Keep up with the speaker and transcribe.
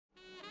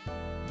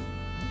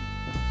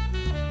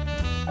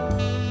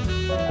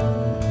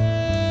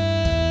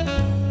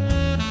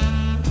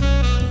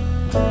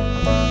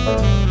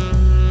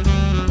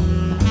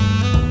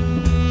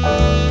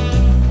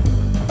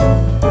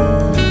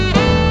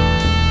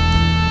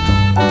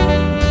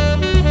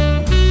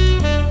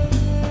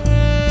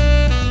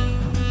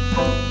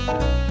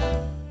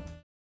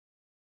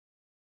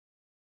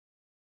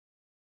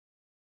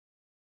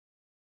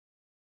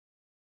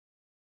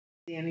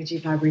The energy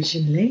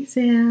vibration lays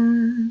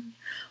in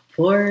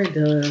for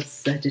the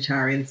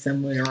Sagittarian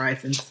Sun, Moon,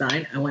 Horizon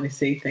sign. I want to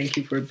say thank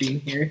you for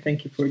being here.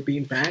 Thank you for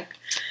being back.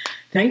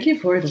 Thank you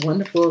for the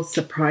wonderful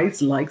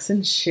surprise likes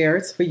and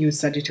shares for you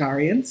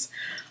Sagittarians.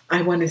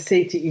 I want to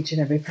say to each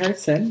and every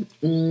person,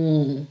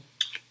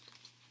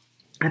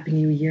 Happy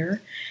New Year.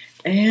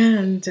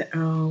 And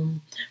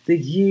the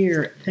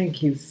year,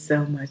 thank you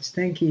so much.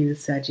 Thank you,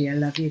 Saggy. I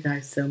love you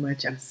guys so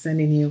much. I'm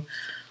sending you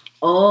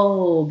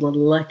all the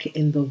luck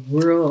in the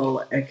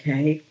world,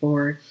 okay?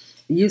 For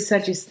you,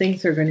 Sagittarius,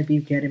 things are going to be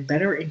getting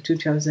better in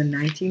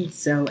 2019.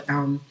 So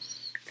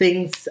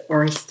things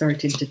are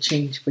starting to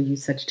change for you,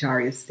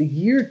 Sagittarius. The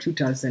year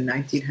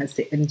 2019 has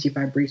the energy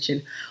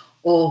vibration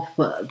of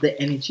the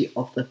energy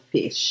of the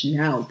fish.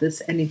 Now,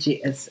 this energy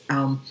is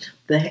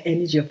the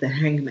energy of the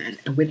hangman.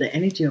 And with the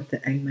energy of the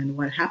hangman,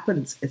 what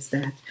happens is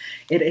that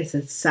it is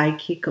a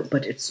psychic,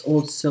 but it's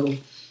also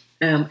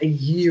a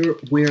year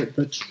where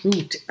the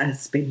truth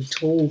has been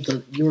told.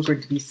 That you're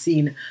going to be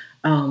seeing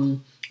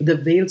the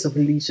veils of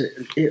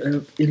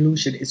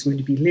illusion is going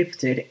to be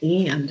lifted,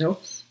 and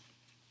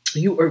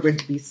you are going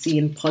to be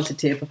seeing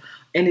positive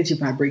energy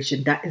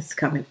vibration that is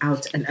coming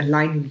out and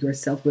aligning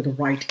yourself with the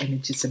right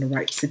energies in the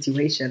right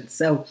situation.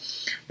 So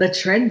the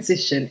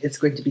transition is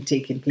going to be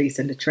taking place,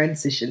 and the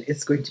transition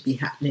is going to be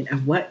happening.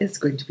 And what is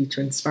going to be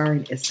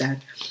transpiring is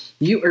that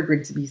you are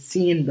going to be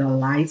seeing the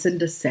lies and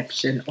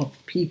deception of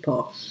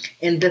people,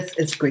 and this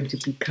is going to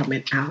be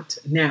coming out.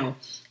 Now,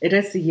 it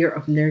is the year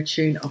of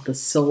nurturing of the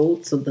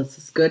soul, so this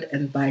is good.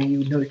 And by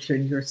you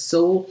nurturing your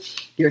soul,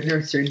 you're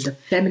nurturing the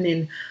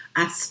feminine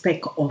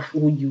aspect of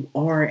who you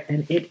are.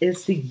 And it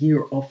is the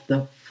year of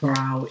the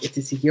Frau. It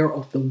is the year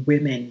of the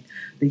women,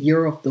 the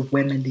year of the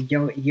women, the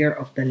year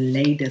of the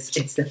ladies.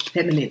 It's the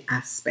feminine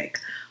aspect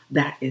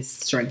that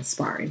is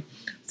transpiring.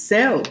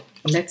 So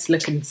let's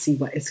look and see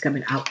what is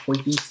coming out for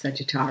you,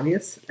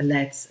 Sagittarius.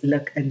 Let's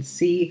look and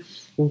see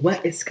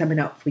what is coming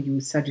out for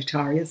you,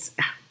 Sagittarius.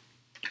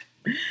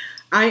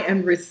 I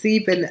am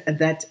receiving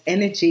that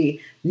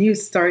energy. New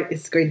start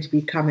is going to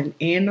be coming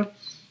in,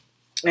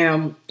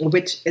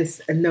 which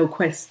is no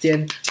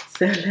question.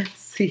 So let's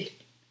see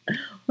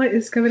what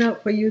is coming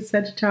out for you,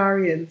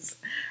 Sagittarians.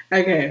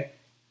 Okay,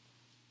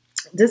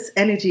 this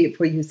energy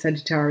for you,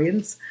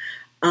 Sagittarians,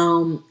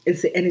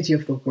 is the energy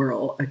of the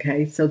world.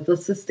 Okay, so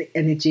this is the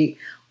energy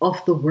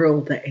of the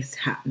world that is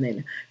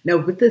happening now.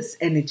 With this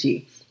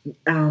energy,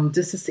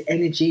 this is the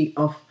energy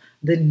of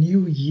the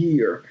new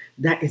year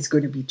that is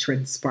going to be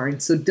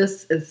transparent. So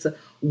this is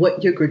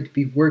what you're going to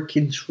be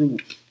working through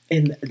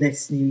in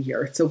this new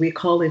year. So we're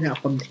calling out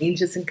from the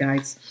angels and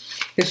guides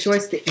to show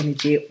us the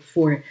energy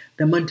for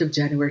the month of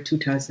January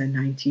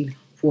 2019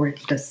 for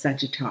the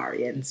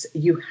Sagittarians.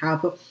 You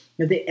have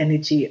the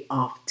energy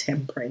of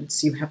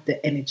temperance. You have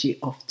the energy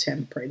of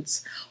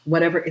temperance.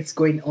 Whatever is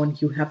going on,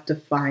 you have to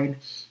find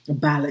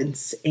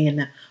balance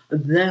in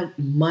the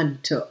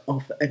month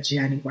of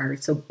January.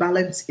 So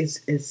balance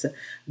is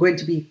going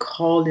to be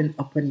calling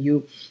upon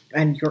you,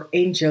 and your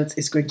angels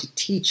is going to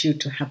teach you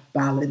to have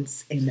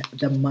balance in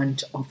the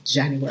month of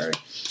January.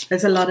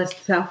 There's a lot of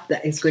stuff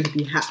that is going to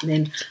be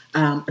happening,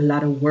 a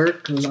lot of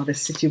work, a lot of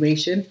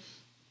situation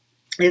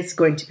is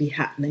going to be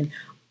happening.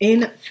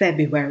 In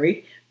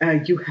February,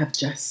 you have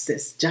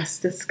justice.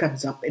 Justice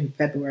comes up in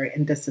February,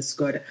 and this is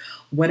good.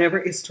 Whatever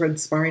is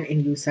transpiring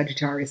in you,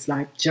 Sagittarius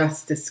life,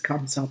 justice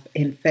comes up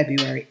in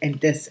February,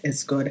 and this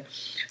is good.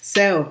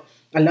 So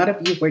a lot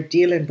of you were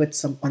dealing with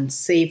some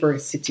unsavory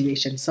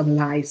situation, some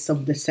lies,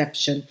 some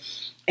deception.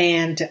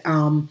 And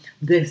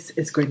this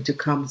is going to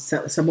come.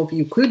 So some of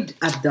you could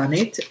have done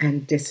it,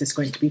 and this is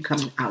going to be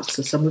coming out.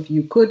 So some of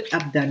you could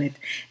have done it,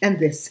 and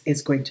this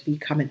is going to be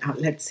coming out.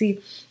 Let's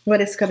see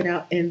what is coming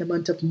out in the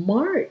month of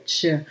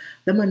March.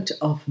 The month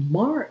of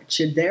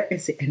March, there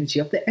is the energy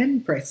of the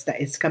Empress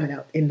that is coming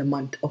out in the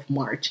month of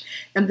March.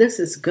 And this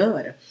is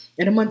good.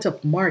 In the month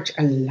of March,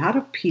 a lot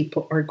of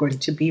people are going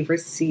to be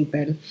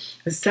receiving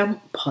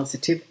some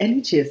positive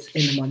energies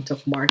in the month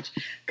of March,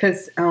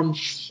 because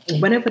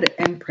whenever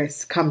the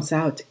Empress comes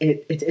out,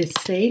 it is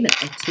saying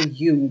to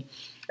you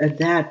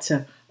that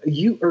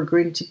you are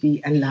going to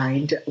be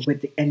aligned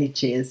with the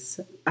energies.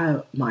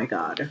 Oh my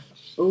God.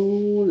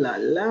 Oh la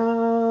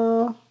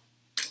la.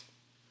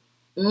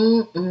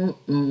 Oh,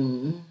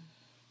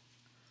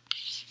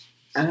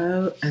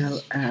 oh,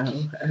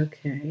 oh,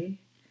 okay.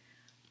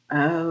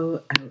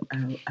 Oh, oh,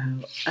 oh,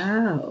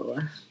 oh,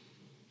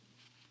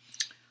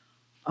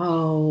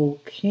 oh.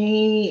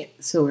 Okay,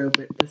 so we're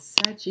with the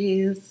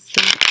Sagittarius.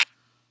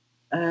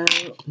 Oh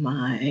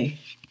my.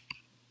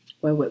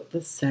 We're with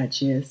the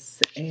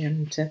Sagittarius.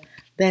 And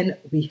then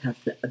we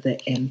have the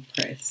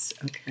Empress,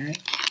 okay?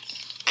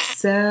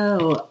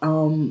 So,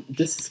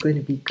 this is going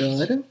to be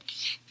good.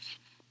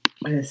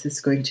 This is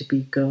going to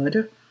be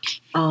good.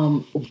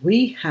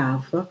 We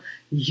have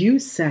you,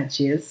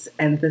 Sagittarius,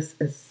 and this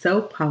is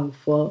so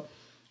powerful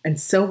and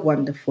so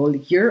wonderful.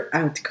 Your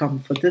outcome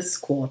for this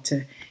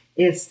quarter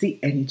is the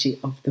energy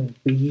of the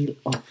Wheel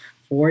of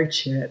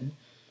Fortune.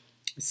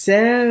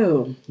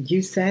 So,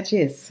 you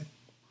Sagittarius,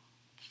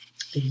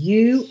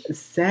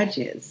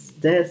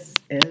 this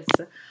is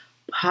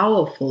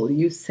powerful.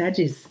 You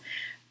Sagittarius,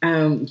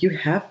 you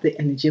have the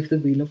energy of the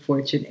Wheel of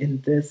Fortune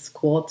in this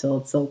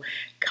quarter. So,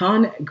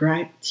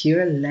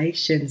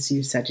 congratulations,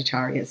 you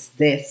Sagittarius.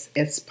 This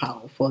is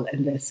powerful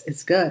and this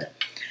is good.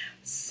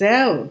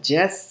 So,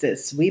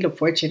 Justice, Wheel of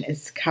Fortune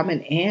is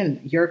coming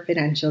in. Your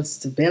financial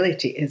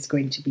stability is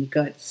going to be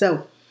good.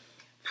 So,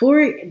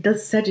 for the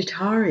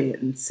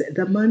Sagittarians,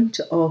 the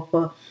month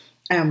of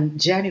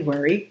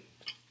January,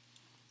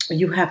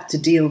 you have to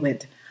deal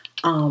with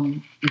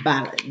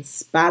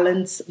balance,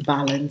 balance,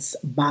 balance,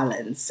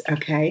 balance.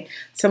 Okay,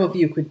 some of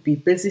you could be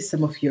busy,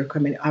 some of you are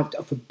coming out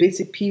of a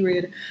busy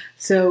period,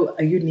 so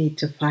you need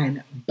to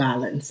find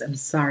balance. I'm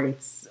sorry,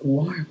 it's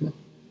warm.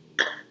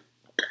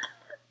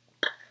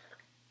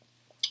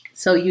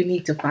 So you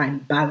need to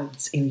find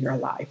balance in your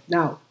life.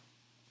 Now,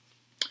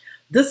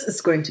 this is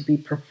going to be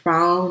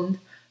profound.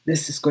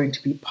 This is going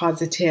to be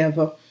positive.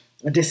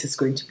 This is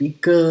going to be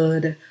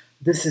good.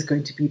 This is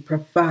going to be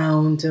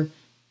profound.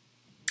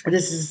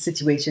 This is a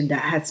situation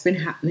that has been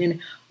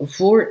happening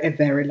for a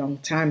very long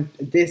time.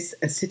 This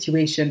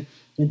situation,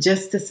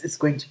 justice is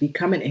going to be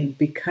coming in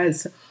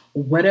because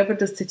whatever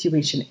the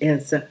situation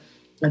is,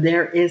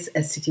 there is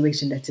a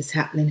situation that is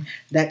happening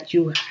that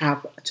you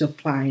have to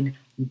find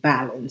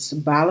balance.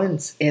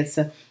 Balance is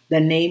the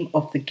name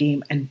of the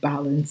game, and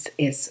balance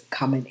is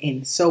coming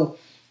in. So,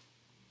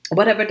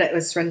 whatever that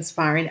was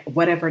transpiring,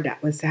 whatever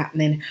that was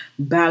happening,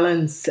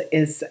 balance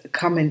is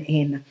coming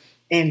in,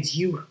 and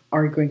you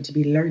are going to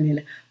be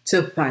learning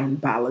to find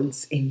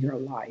balance in your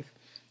life.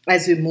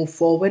 As we move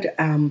forward,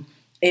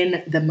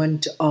 in the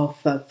month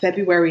of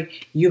February,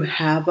 you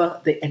have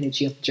the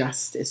energy of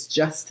justice.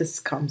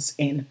 Justice comes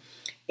in,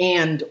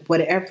 and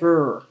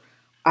whatever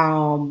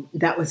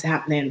that was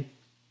happening,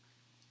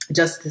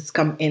 justice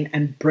come in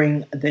and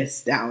bring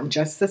this down.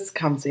 Justice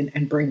comes in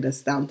and bring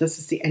this down. This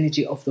is the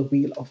energy of the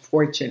Wheel of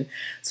Fortune.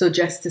 So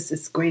justice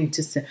is going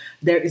to say,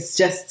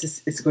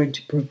 justice is going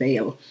to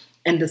prevail.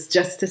 And this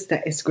justice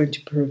that is going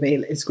to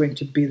prevail is going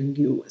to bring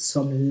you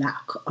some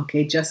luck.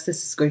 Okay,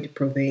 justice is going to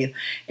prevail.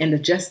 And the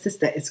justice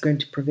that is going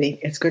to prevail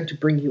is going to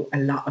bring you a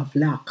lot of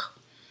luck.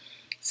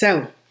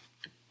 So,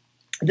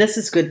 this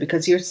is good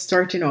because you're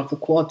starting off the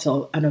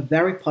quarter on a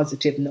very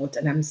positive note,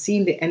 and I'm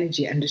seeing the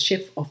energy and the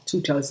shift of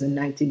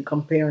 2019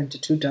 comparing to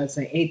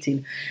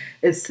 2018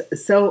 is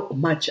so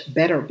much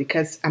better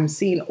because I'm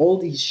seeing all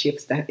these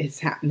shifts that is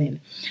happening,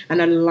 and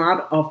a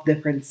lot of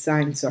different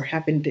signs are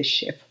having this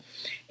shift.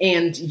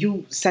 And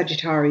you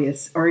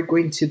Sagittarius are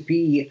going to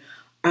be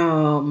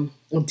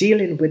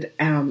dealing with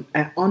an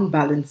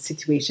unbalanced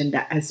situation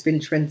that has been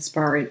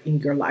transpiring in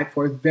your life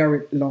for a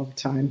very long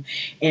time.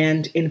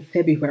 And in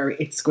February,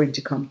 it's going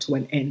to come to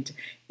an end.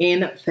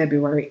 In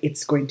February,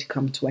 it's going to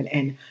come to an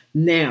end.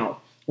 Now,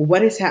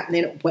 what is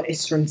happening, what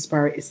is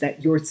transpiring is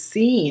that you're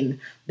seeing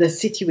the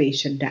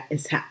situation that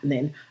is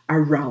happening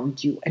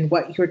around you. And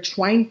what you're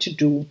trying to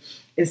do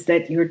is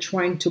that you're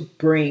trying to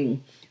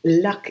bring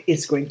luck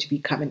is going to be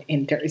coming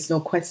in. There is no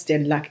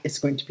question luck is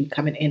going to be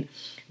coming in.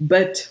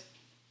 But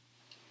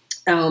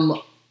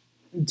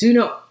do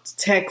not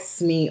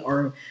text me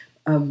or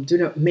do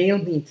not mail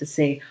me to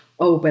say,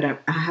 oh, but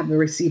I haven't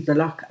received the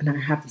luck and I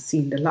haven't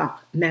seen the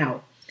luck.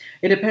 Now,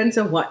 it depends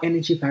on what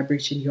energy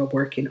vibration you're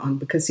working on.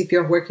 Because if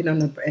you're working on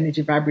the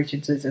energy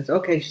vibration, so it says,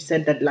 okay, she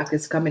said that luck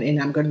is coming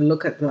in, I'm going to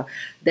look at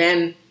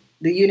then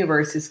the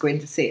universe is going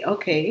to say,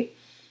 okay,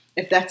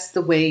 if that's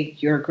the way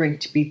you're going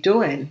to be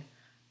doing,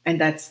 and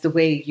that's the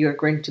way you're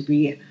going to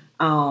be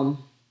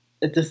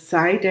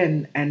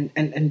deciding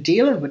and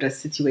dealing with a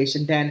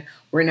situation, then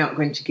we're not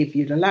going to give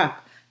you the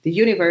luck. The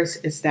universe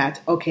is that,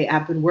 okay,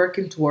 I've been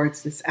working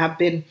towards this. I've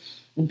been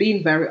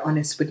being very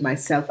honest with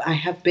myself. I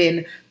have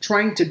been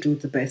trying to do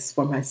the best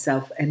for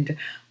myself. And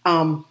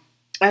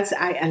as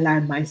I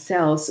align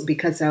myself,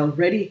 because I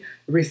already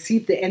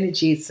received the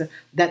energies,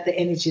 that the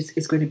energies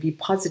is going to be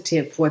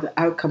positive for the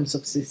outcomes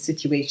of this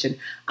situation,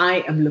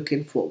 I am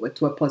looking forward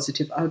to a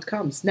positive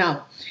outcomes.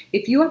 Now,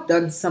 if you have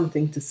done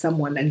something to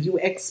someone and you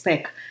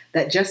expect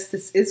that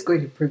justice is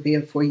going to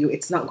prevail for you,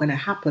 it's not going to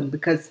happen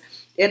because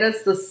it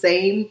is the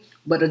same,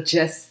 but a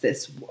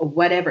justice,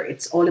 whatever,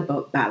 it's all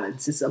about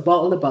balance. It's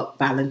all about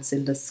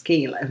balancing the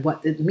scale. And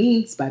what it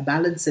means by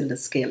balancing the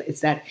scale is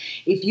that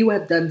if you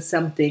have done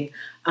something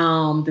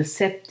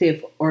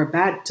deceptive or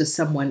bad to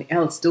someone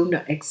else, do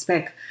not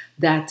expect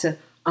that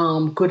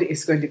good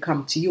is going to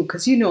come to you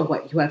because you know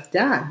what you have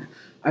done.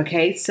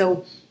 Okay,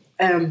 so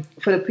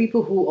for the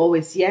people who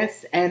always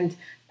yes and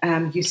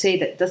you say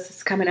that this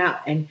is coming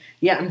out and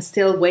yeah, I'm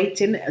still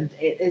waiting.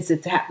 Is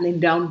it happening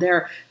down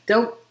there?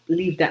 Don't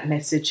leave that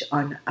message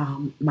on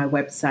my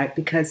website,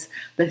 because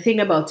the thing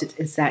about it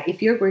is that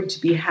if you're going to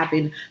be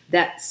having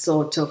that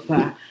sort of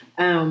that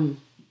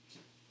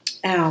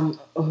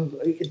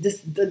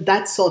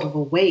sort of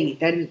a way,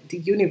 then the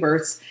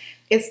universe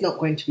is not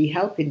going to be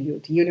helping you.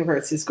 The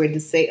universe is going to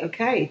say,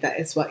 okay, that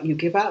is what you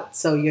give out,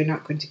 so you're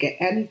not going to get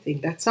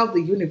anything. That's how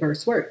the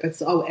universe works.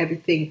 That's how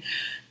everything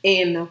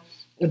in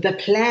the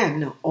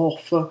plan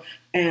of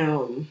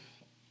um,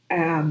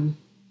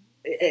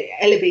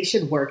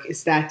 elevation work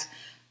is, that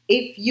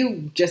if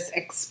you just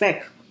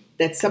expect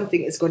that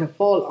something is going to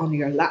fall on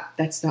your lap,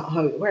 that's not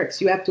how it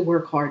works. You have to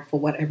work hard for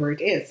whatever it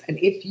is. And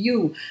if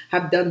you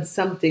have done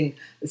something,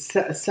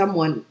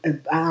 something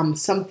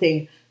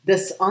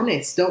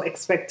dishonest, don't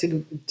expect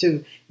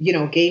to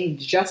gain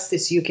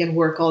justice. You can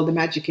work all the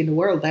magic in the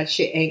world. That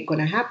shit ain't going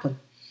to happen.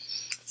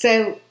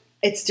 So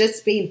it's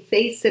just being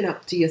facing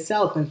up to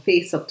yourself and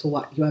face up to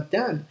what you have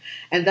done.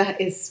 And that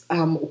is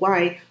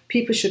why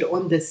people should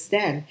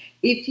understand,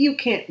 if you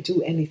can't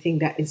do anything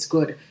that is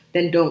good,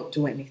 then don't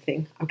do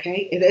anything.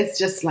 Okay? It is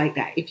just like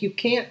that. If you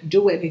can't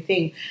do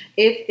anything,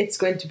 if it's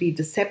going to be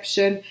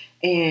deception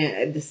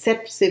and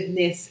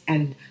deceptiveness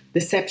and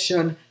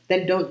deception,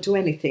 then don't do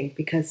anything,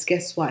 because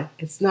guess what?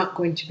 It's not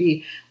going to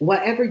be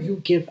whatever you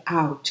give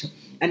out.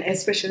 And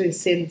especially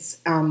since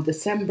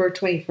December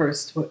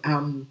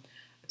 21st,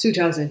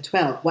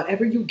 2012,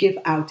 whatever you give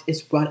out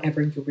is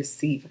whatever you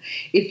receive.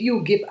 If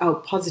you give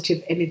out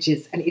positive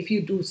energies, and if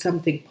you do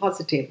something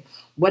positive,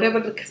 whatever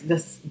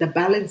the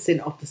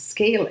balancing of the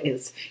scale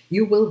is,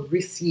 you will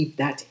receive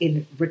that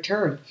in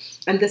return.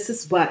 And this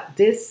is what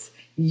this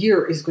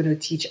year is going to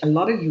teach a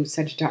lot of you,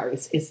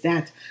 Sagittarius, is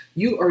that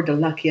you are the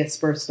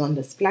luckiest person on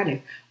this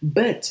planet.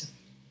 But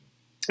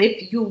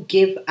if you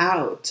give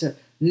out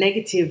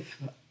negativity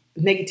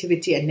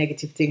and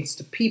negative things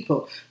to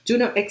people, do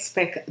not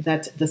expect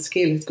that the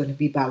scale is going to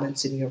be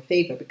balanced in your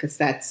favor, because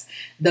that's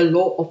the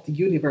law of the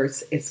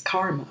universe, is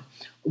karma.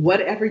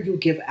 Whatever you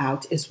give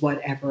out is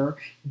whatever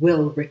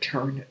will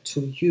return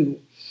to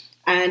you.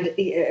 And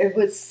it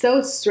was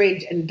so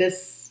strange. And the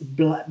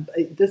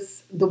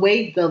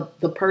way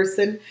the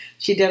person,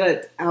 she did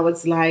it, I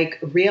was like,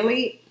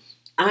 really?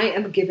 I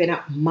am giving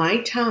up my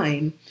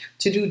time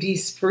to do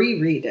these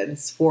free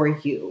readings for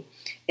you.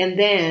 And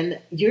then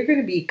you're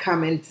going to be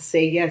coming to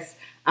say, yes,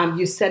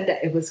 you said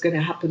that it was going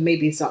to happen.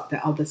 Maybe it's up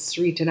the other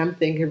street. And I'm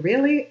thinking,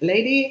 really,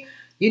 lady,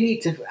 you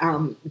need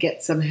to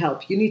get some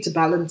help. You need to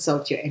balance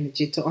out your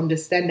energy to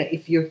understand that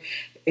if you're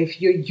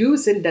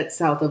using that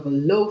sort of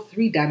low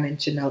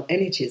 3-dimensional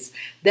energies,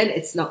 then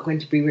it's not going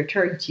to be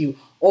returned to you.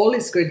 All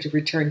is going to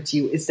return to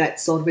you is that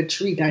sort of a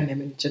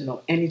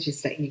 3-dimensional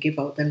energies that you give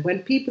out. And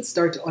when people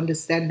start to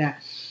understand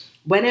that,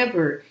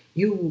 whenever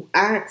you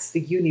ask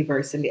the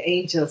universe and the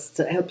angels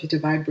to help you to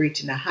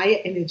vibrate in a higher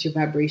energy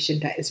vibration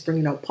that is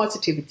bringing out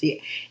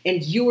positivity,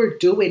 and you are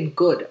doing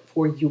good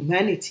for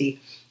humanity,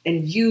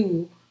 and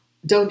you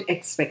don't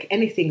expect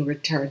anything in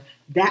return,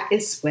 that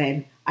is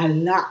when a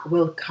lot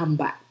will come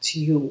back to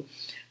you.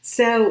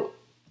 So,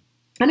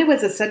 and it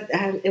was a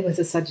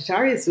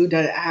Sagittarius who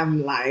that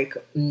I'm like,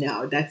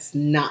 no, that's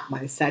not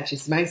my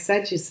Sagittarius. My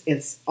Sagittarius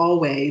is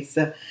always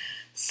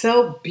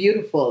so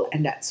beautiful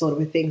and that sort of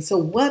a thing. So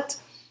what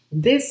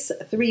this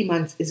 3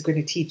 months is going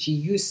to teach you,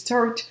 you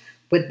start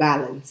with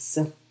balance.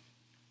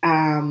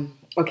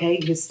 Okay,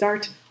 you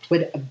start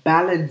with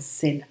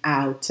balancing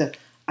out,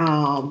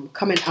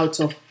 coming out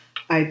of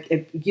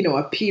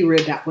a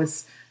period that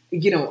was,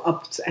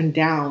 up and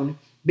down,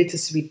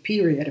 bittersweet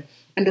period.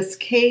 And the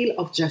scale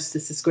of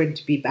justice is going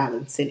to be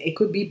balancing. It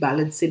could be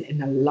balancing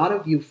in a lot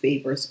of you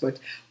favors, but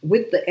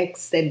with the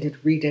extended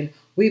reading,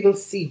 we will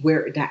see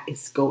where that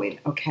is going.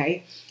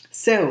 Okay,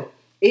 so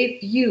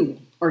if you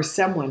or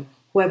someone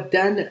who have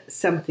done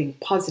something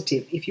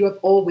positive, if you have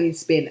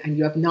always been and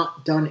you have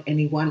not done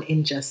anyone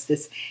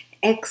injustice,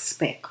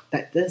 expect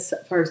that this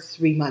first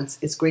 3 months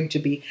is going to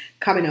be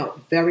coming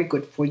out very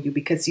good for you,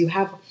 because you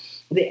have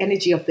the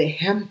energy of the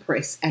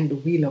Empress and the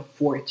Wheel of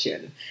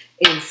Fortune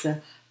is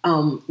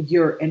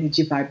your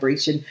energy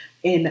vibration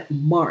in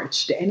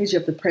March. The energy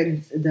of the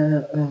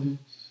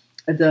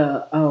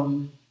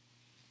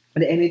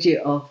energy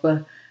of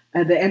the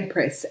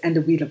Empress and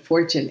the Wheel of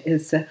Fortune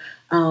is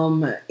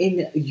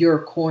in your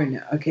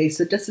corner. Okay,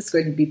 so this is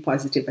going to be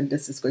positive and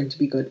this is going to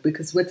be good,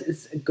 because what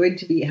is going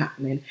to be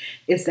happening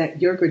is that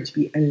you're going to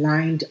be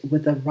aligned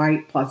with the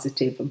right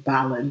positive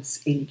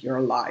balance in your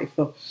life.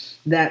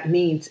 That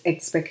means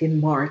expect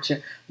in March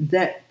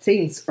that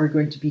things are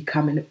going to be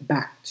coming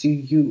back to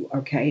you.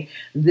 Okay,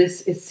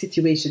 this is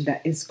situation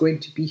that is going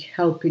to be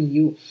helping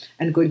you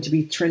and going to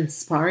be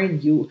transpiring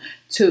you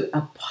to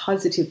a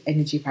positive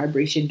energy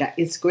vibration that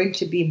is going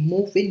to be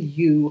moving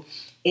you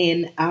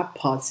in a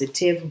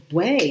positive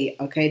way.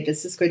 Okay,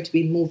 this is going to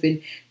be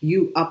moving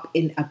you up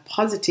in a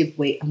positive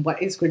way. And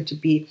what is going to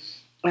be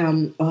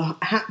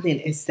happening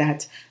is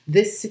that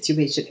this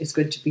situation is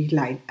going to be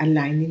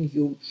aligning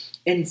you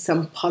in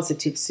some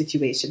positive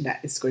situation that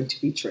is going to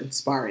be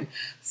transpiring.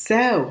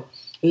 So,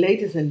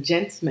 ladies and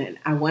gentlemen,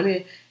 I want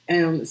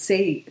to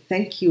say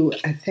thank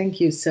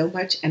you so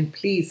much, and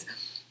please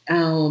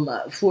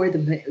for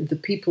the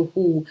people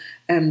who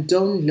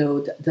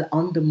download the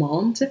on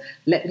demand,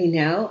 let me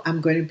know.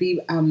 I'm going to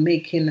be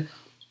making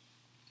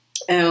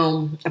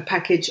a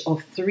package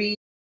of 3